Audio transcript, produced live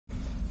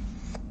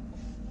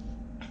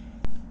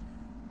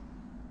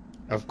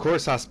Of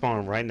course I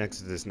spawned right next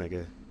to this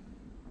nigga.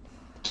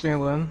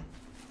 Jalen.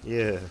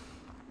 Yeah.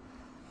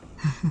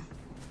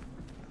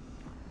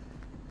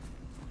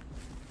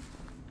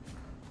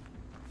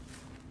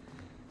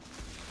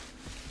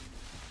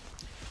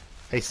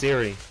 Hey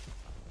Siri.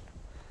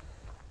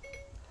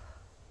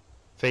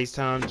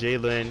 FaceTime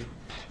Jalen.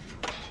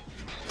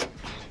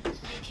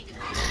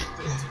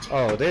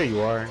 Oh, there you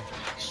are.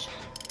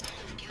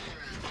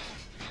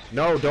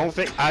 No, don't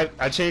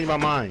I changed my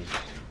mind.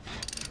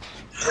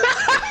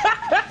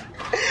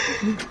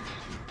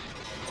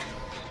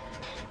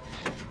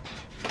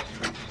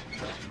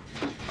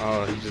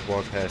 Oh, he just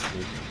walked past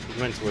me.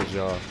 He went towards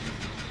y'all.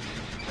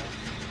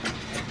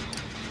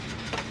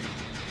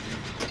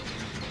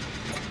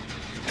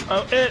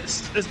 Oh,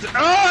 it's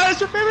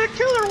your favorite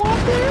killer,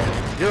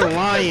 Walker. You're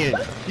lying.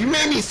 You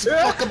made me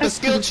fuck up a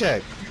skill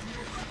check.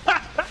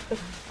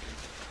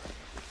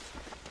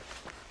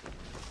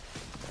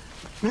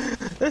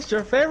 It's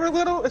your favorite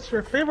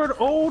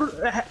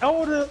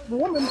older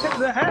woman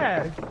to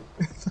have.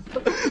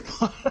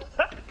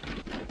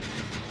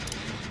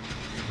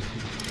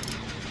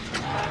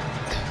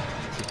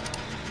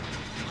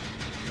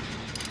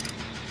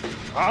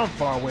 I'm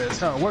far away as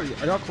hell. Where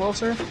are y'all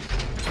closer?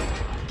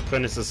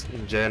 Finish this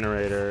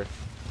generator.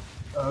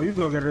 Oh, you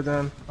go get her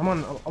then. I'm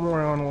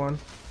already on one.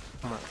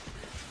 Come on.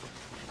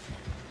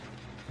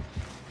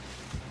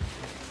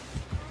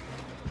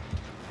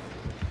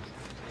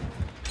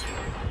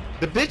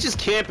 The bitch is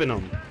camping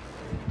him.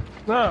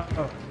 No.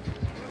 Oh.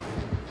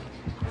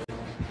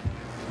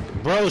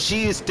 Bro,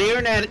 she is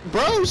staring at it.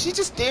 Bro, she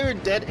just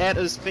stared dead at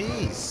his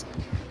face.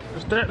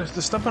 There's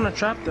the stuff in the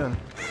trap then.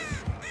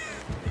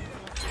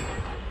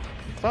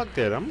 Fuck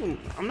that. I'm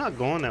not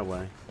going that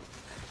way.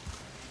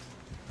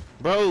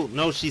 Bro,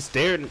 no, she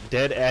stared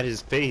dead at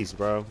his face,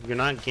 bro. You're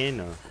not getting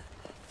her.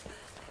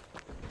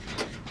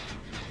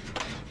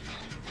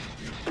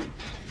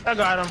 I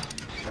got him.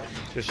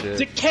 Good shit.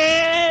 The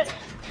cat.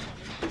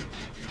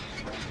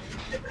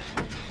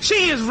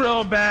 She is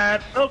real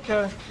bad.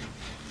 Okay.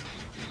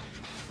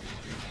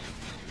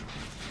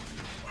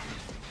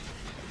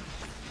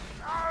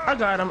 I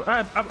got him.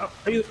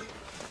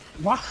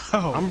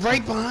 Wow. I'm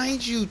right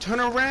behind you. Turn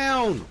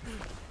around.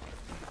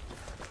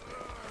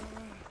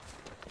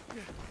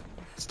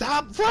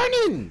 Stop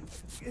running.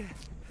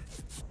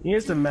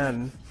 Here's the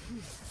man.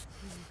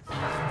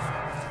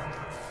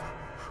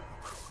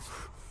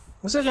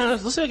 Let's see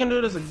if I can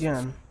do this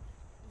again.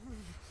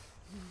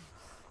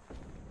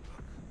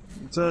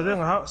 So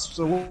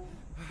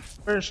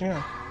where is she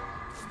at?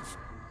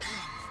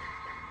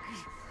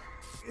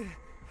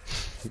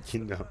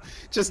 You know,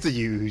 just the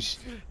use.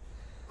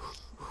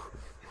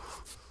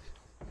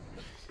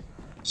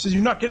 So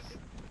you're not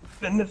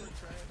getting this.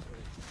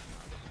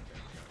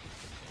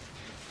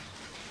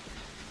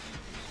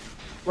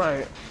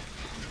 Right.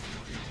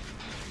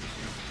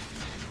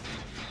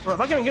 Bro, if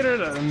I can get her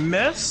to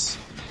miss,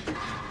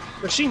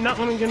 but she not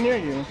letting me get near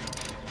you.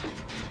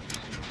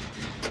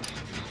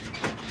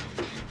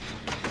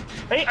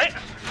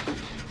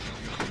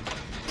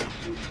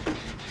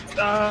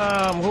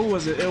 Who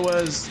was it? It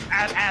was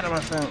Adam, I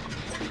think.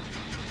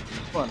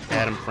 What?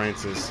 Adam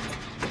Francis.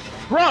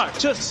 Bruh,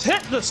 just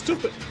hit the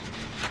stupid.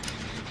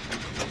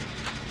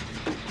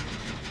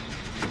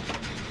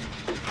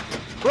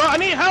 Bro, I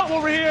need help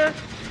over here.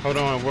 Hold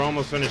on, we're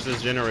almost finished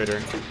this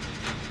generator.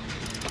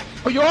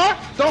 Oh, you are?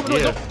 Don't do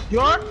Yeah. it.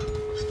 You are?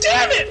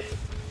 Damn it!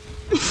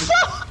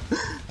 Fuck!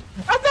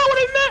 That's not what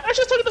it meant. I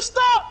just told you to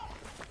stop.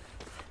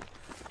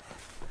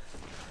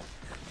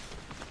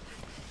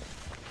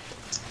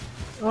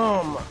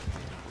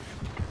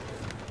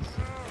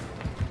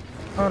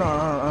 Hold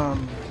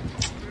on.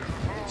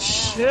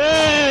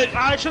 Shit!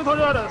 I should have told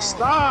you to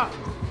stop.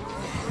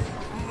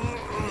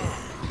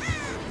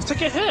 Just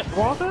take a hit,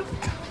 Walter.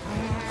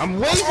 I'm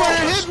waiting for her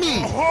to hit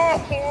me! Go!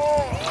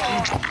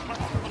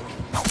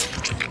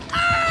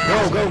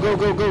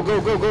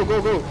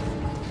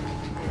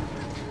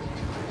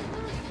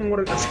 Would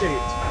have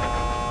escaped.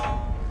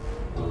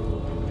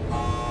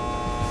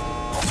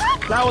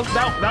 That was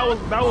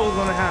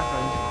gonna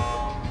happen.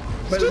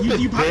 But Stupid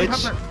you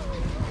bitch.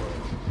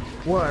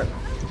 What?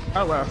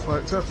 I laughed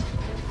like tough.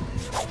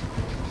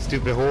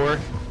 Stupid whore.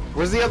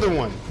 Where's the other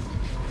one?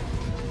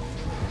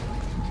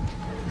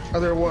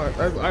 Other what?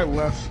 I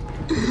left.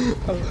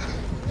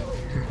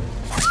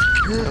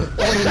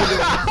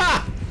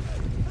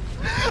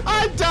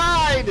 I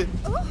died!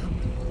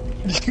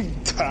 You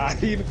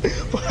died?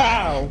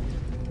 Wow.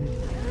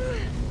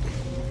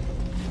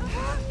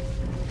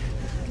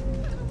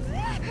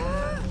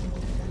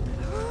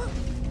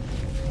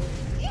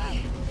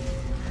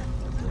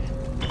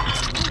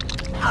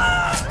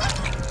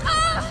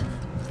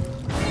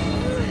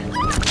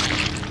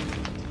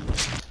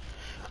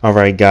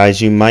 Alright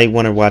guys, you might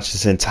want to watch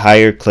this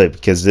entire clip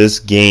because this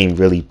game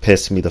really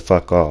pissed me the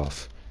fuck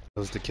off. That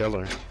was the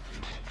killer.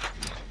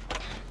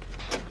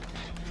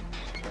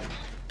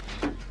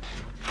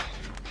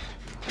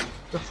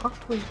 The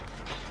fuck was...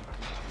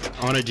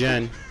 On a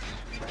gen.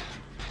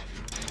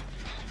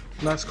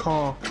 Nice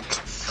call.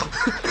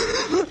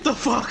 What the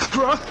fuck,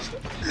 bro?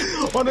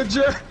 On a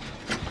jet.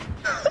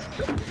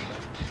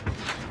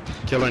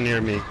 Killer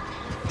near me.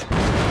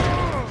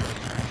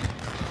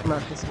 I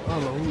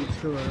don't know who the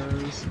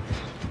killer is.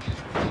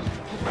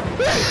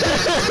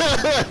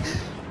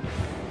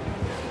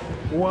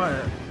 What?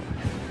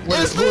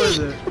 It's Who is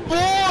it?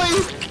 boy!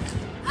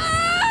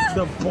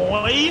 The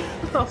boy?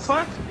 What the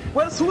fuck?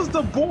 Who's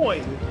the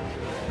boy?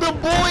 The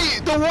boy,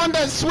 the one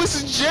that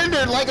switches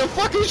gender like a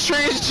fucking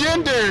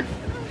transgender.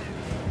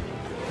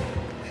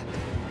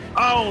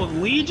 Oh,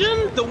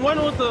 Legion? The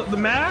one with the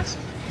mask?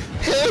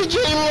 Hey,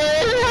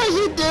 J-Lane, how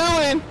you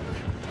doing?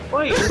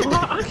 Wait,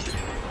 what?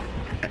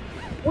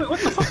 Wait, what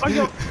the fuck are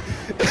you?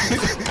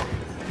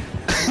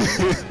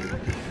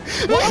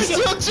 Why you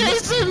still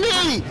chasing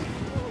me?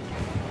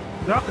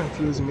 Y'all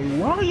confusing me.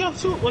 Why are y'all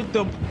two like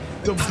the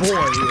boy,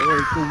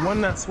 like the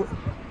one that's?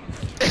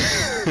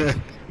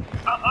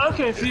 I'm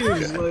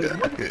confused. Like,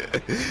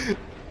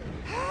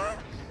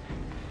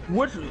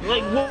 what?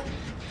 Like what?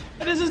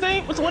 What is his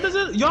name? What is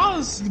it? Y'all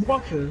is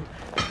Walker.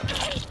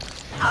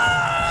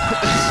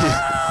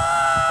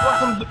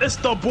 It's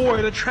the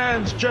boy, the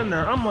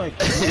transgender. I'm like,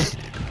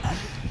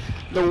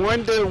 The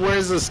one that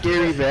wears a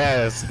scary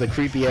mask, the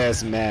creepy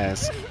ass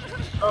mask.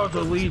 oh,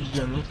 the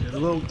Legion. Okay,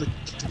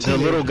 the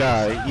Little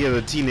guy, yeah,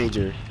 the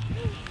teenager.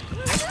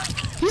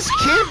 He's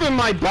camping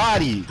my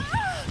body.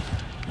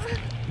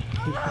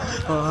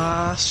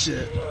 Ah,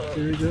 shit.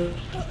 Here we go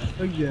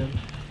again.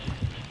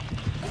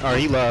 Oh,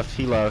 he left.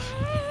 He left.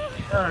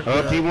 Oh,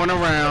 Oh, he went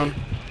around.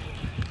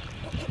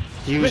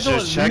 He was This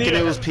just was checking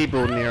near. it was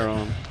people near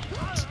him.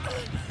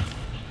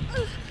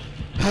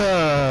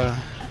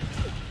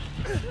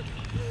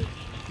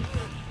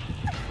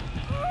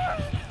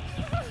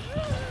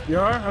 You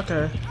are?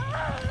 Okay.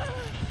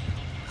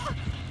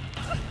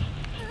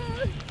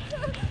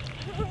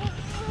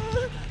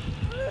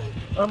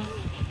 A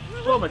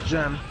little bit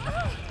gem.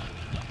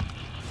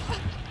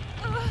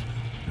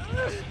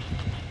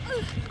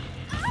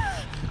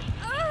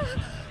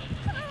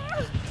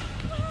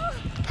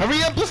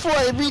 Hurry up before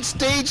I reach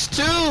stage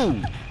 2.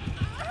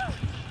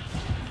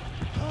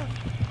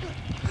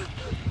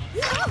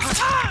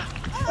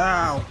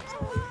 Ow.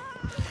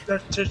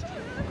 That's just.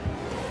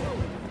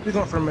 You're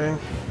going for me.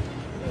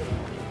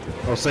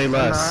 Oh, say Or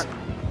less. not.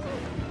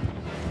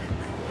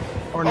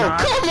 Or Oh, not.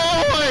 come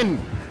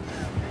on!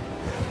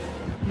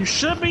 You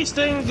should be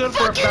staying good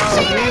for Fucking about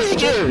at least.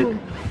 teenager!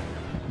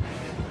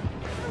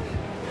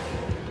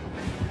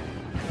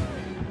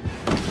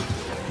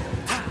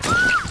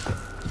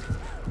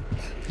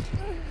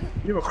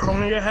 You have a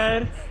cone in your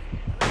head?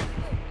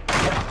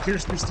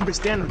 Here's be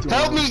standing with you.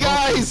 Help me,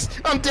 guys!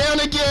 I'm down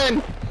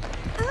again!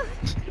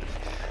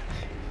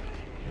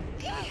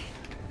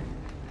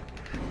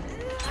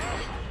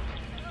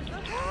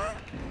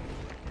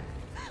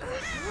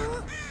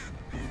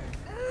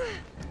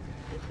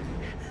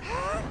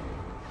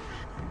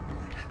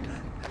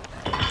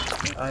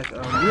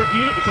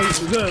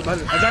 Okay, good. I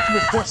got you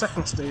before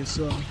second stage,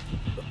 so.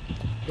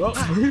 Well,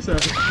 he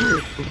said,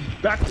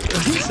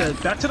 he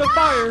said, back to the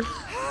fire.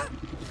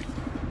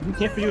 We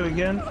can't for you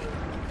again.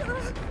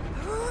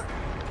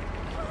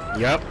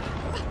 Yep.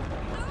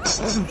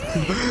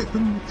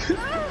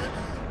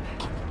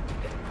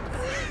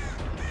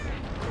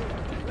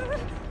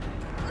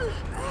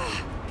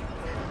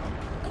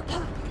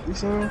 You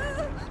see him?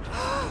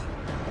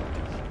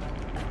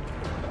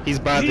 He's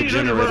by the He's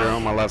in the generator room.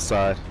 on my left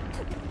side.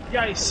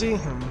 Yeah, I see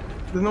him.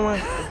 There's no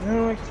way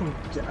I can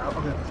get out.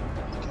 Okay. Okay.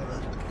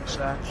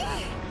 Shaq.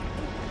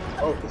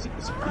 Oh,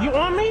 you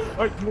on me?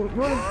 Or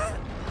you on?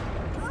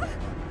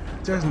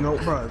 There's no,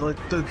 bro.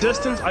 Like the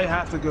distance I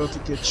have to go to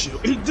get you.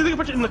 He didn't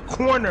put you in the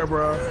corner,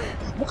 bro.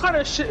 What kind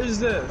of shit is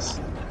this?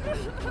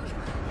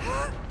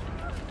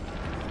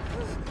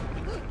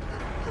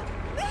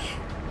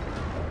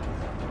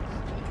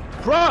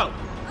 Bro!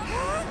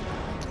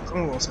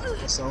 I'm gonna say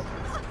myself.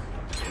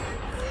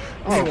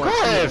 Oh, go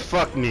ahead,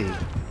 fuck me.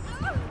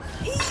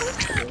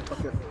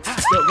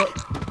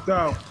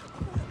 Go.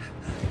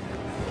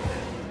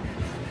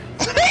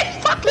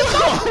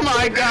 Oh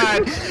my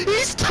god!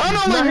 He's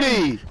tunneling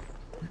me!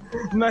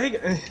 No, he.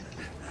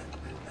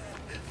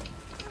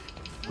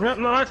 No,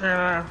 my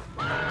turn.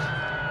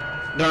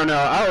 No,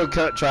 I would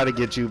try to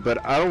get you,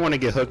 but I don't want to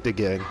get hooked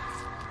again.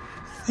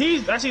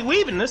 He's actually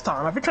leaving this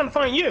time. I've been trying to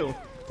find you.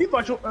 He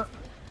thought you.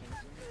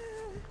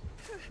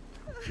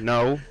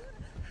 No.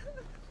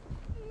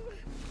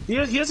 He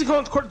has to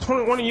go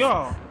to one of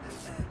y'all.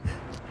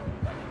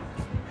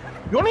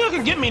 One of y'all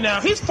can get me now.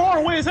 He's far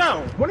away as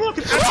hell. One of y'all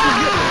can actually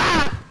get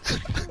me.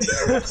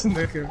 This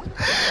nigga.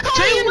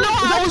 How do you know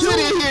I was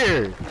in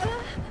here?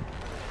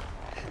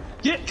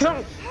 Get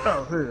come.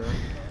 Oh,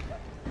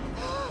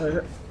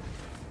 here.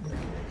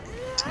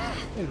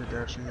 Here's a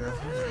dash here.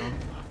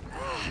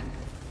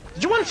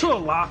 Did you went into a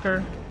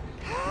locker?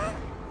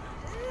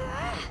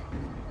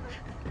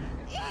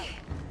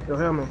 Yo,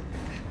 help me.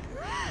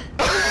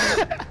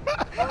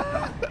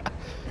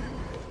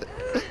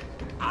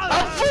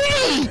 I'm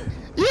free!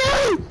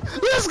 Yeah!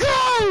 Let's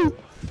go!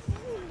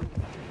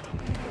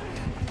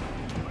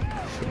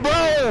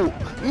 Bro,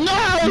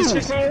 No! He's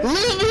fixing it?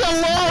 Leave me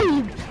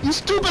alone! You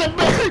stupid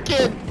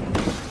American!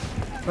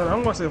 No,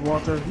 I'm gonna save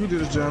Walter. You do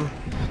the gym.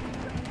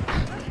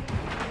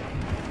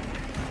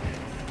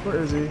 Where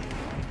is he?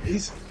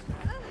 He's.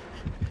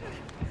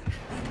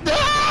 No!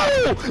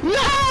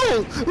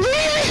 No!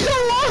 Leave me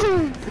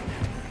alone!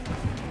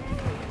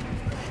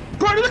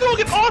 Bro, you're gonna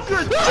get off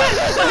your dick!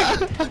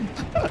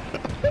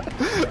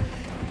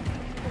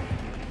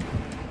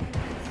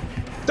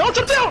 Don't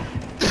jump down!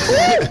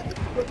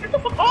 Get the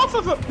fuck off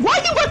of him! Why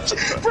you want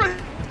bro?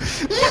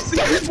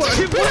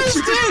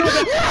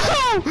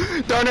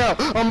 No! Darnell,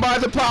 I'm by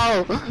the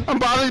pilot. I'm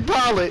by the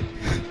pilot.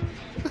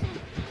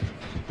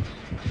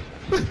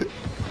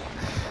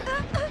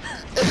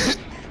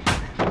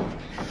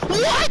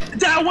 What?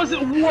 That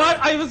wasn't what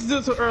I was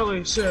doing so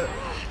early. Shit.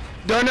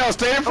 Darnell,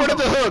 stay in front of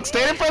the hook.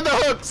 Stay in front of the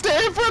hook.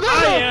 Stay in front of the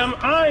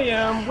hook. I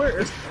am. Where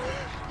is?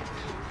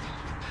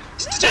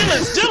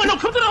 Dylan, no,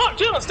 come to the hook.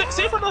 Dylan,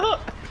 stay in front of the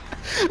hook.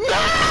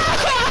 No!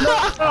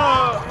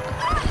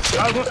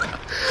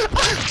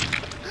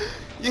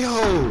 Yo,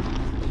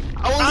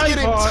 I was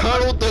getting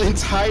tunneled the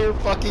entire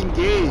fucking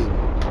game.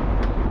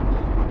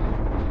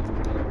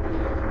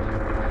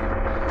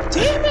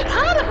 Damn it!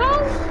 How the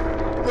hell?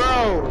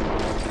 Bro.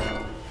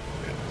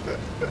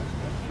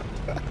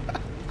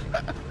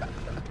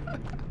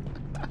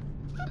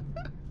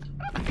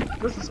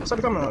 This is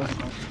something coming on.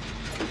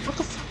 What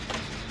the fuck?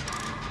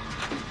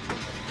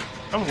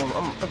 I'm gonna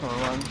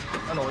run.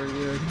 I know where he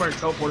is. He might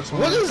teleport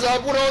somewhere. What is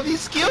up with all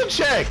these skill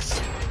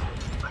checks?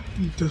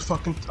 Just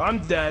fucking. I'm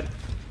dead.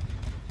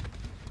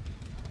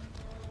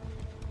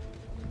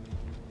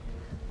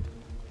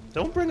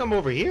 Don't bring him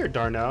over here,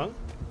 Darnell.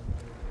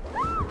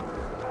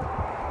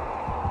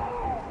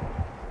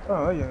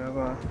 Oh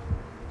yeah,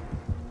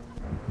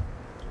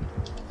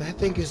 That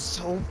thing is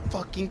so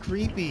fucking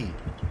creepy.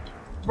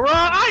 Bruh,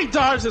 I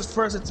dodged his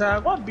first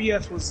attack. What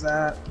BS was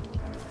that?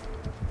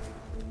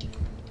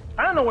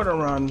 I don't know where to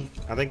run.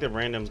 I think the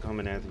random's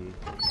coming after you.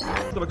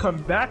 I'm gonna come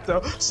back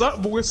though.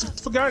 Sup, boys?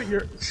 Forgot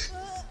here.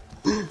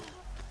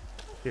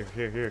 Here.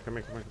 Come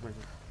here.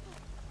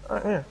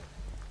 Right here.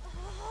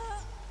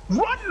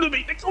 Run to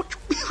me!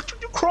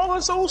 You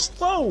crawling so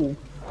slow?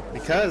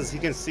 Because he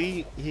can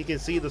see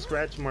the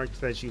scratch marks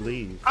that you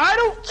leave. I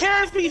don't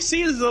care if he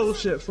sees those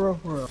shit, for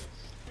real.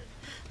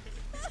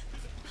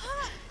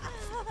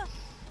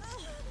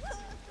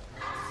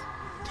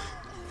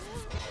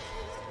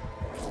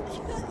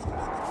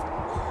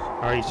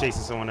 Or he's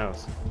chasing someone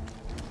else.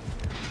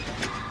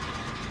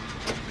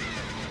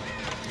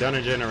 Down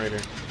a generator.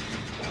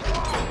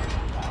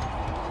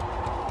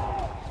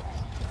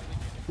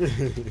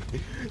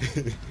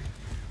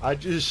 I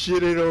just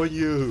shitted on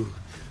you.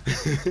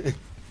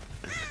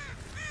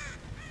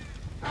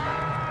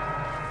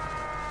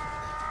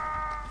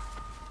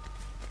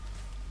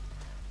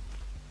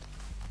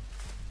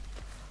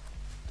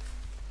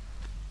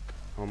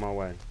 On my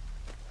way.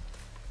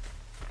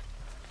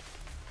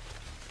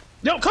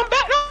 Yo, come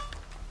back!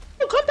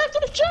 No, come back to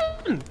the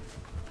gym!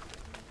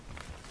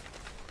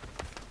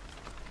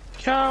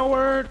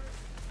 Coward!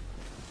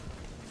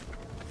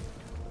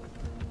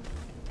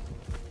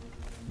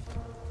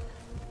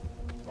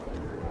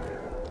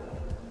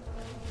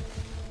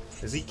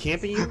 Is he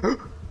camping you?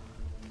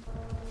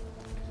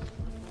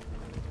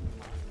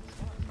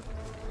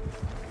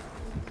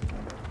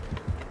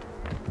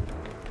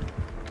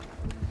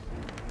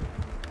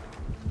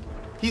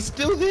 He's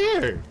still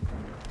there!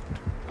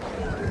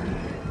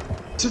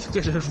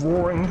 Just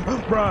roaring.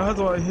 Bruh, that's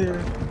all I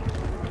hear.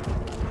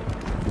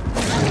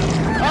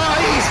 Oh,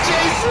 he's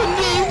chasing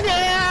me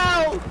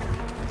now!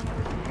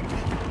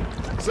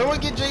 Someone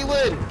get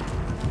Jalen!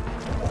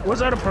 What's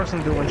that other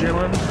person doing,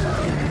 Jalen?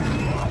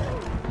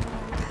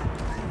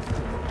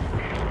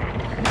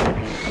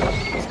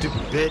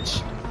 Stupid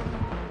bitch.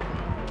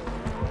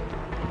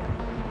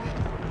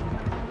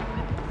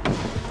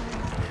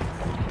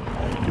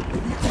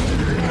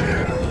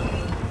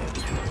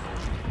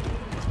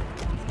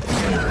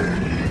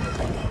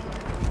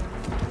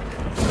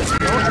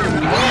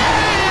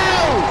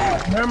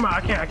 Never mind,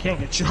 I can't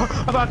get you.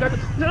 I'm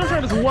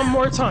trying this one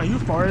more time. You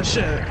far as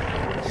shit.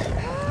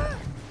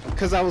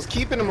 Cause I was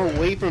keeping him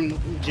away from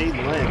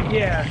Jalen.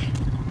 Yeah.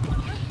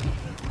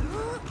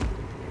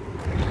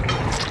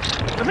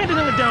 I think they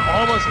went down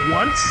almost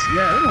once.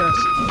 Yeah, it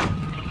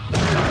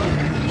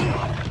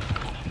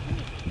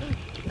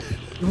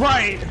is.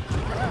 Right.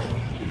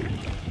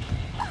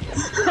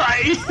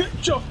 Right.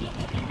 Joe.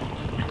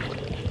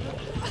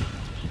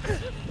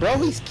 Bro,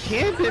 he's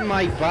camping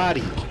my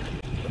body.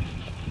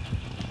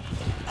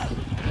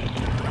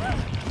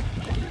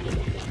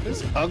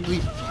 This ugly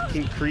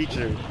fucking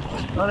creature.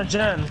 On a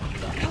gen.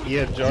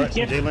 Yeah,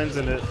 Jalen's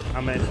in it. I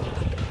mean,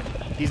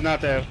 he's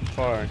not that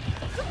far.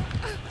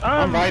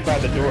 I'm right by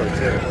the door,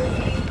 too.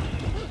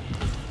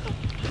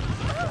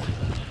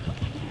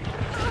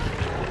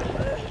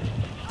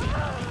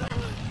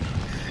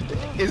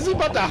 Is he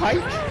about to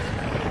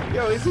hike?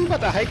 Yo, is he about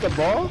to hike a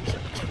ball?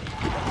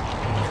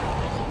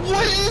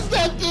 What is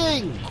that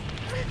thing?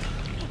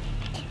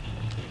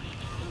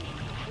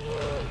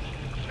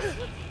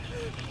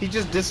 He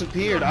just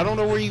disappeared. I don't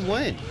know where he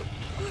went.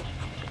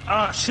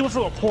 She went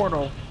through a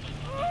portal.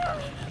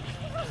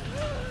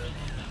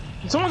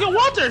 Someone get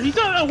Walter! He's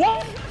not at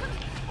Walter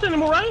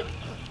anymore, right?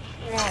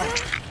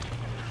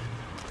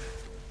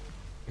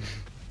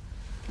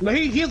 No,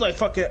 he's like,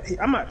 fuck it.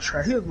 I'm not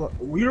trying. He's like,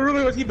 we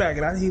really want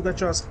teabagging. He let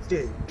y'all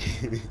escape.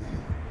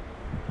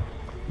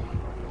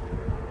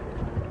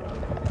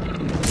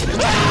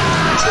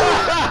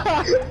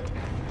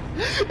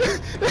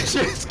 That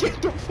shit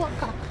scared the fuck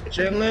out.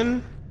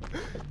 Jalen,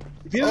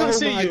 if he doesn't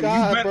see you,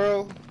 God, you bet.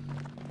 bro.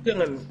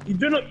 Jalen, you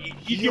do not.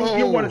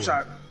 You're one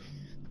shot.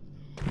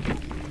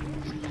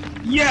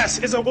 Yes,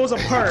 it was a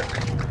perk.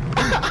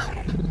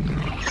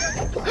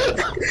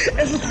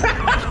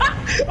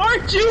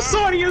 Aren't you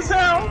sorry as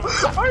hell?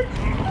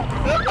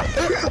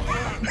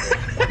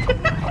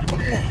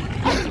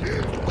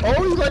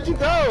 Oh, he let you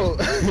go.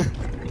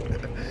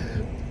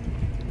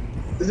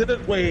 Is it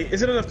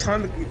enough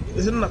time?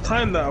 Is it enough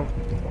time though?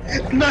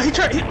 No, I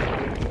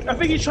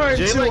think he tried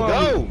to. Jalen,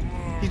 go.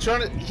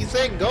 He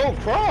said go,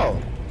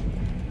 crawl.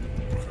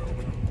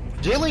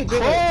 Jalen,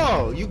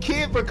 crawl. You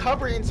can't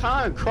recover in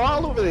time.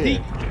 Crawl over there. You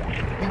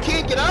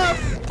can't get up.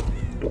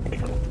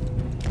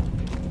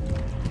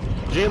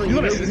 Jalen,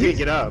 you really can't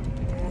get up.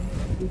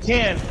 You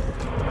can.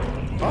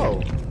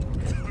 Oh.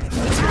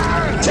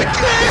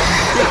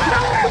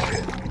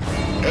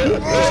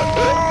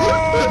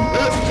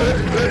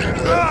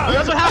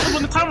 That's what happens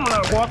when the timer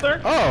runs out,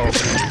 Walter. Oh.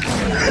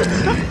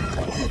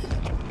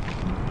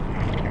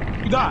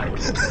 You died.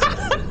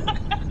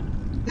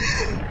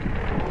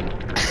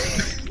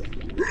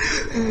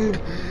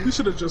 You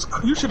should have just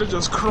crawled. You should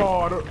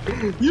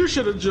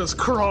have just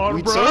crawled,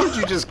 We bro. told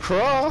you just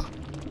crawl.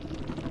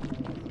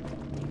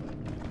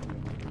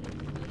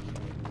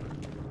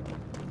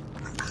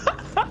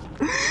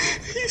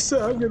 He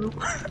said, "I'm gonna."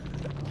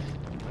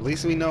 At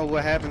least we know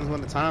what happens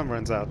when the time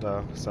runs out,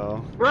 though.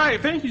 So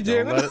Right, thank you,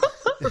 don't Jalen.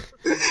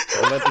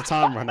 let the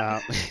time run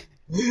out.